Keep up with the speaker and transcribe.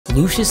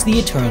Lucius the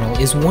Eternal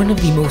is one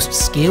of the most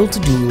skilled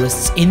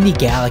duelists in the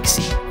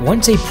galaxy.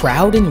 Once a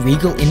proud and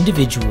regal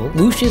individual,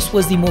 Lucius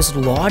was the most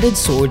lauded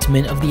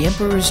swordsman of the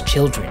Emperor's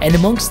children, and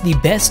amongst the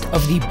best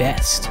of the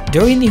best.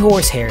 During the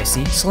Horus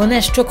Heresy,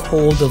 Slaanesh took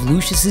hold of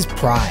Lucius's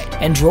pride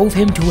and drove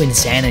him to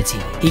insanity.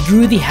 He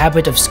grew the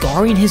habit of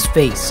scarring his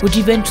face, which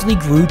eventually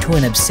grew to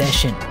an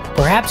obsession.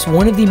 Perhaps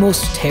one of the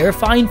most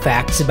terrifying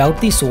facts about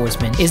the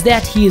swordsman is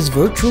that he is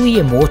virtually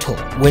immortal.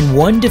 When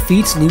one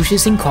defeats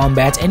Lucius in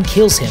combat and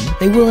kills him,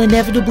 they will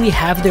inevitably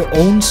have their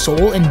own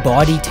soul and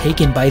body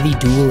taken by the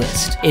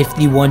duelist. If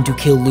the one to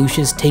kill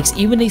Lucius takes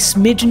even a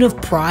smidgen of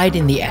pride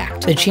in the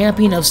act, the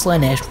champion of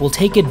Slaanesh will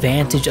take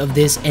advantage of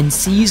this and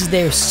seize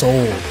their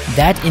soul.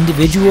 That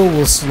individual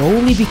will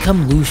slowly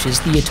become Lucius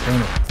the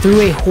Eternal,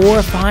 through a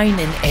horrifying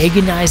and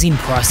agonizing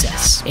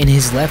process. In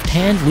his left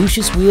hand,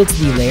 Lucius wields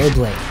the Lair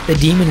Blade, the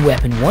demon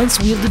weapon once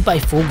wielded by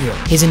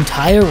Fulgrim. His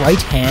entire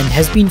right hand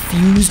has been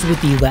fused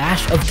with the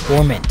Lash of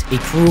Torment, a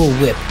cruel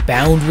whip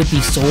bound with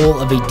the soul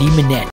of a demonette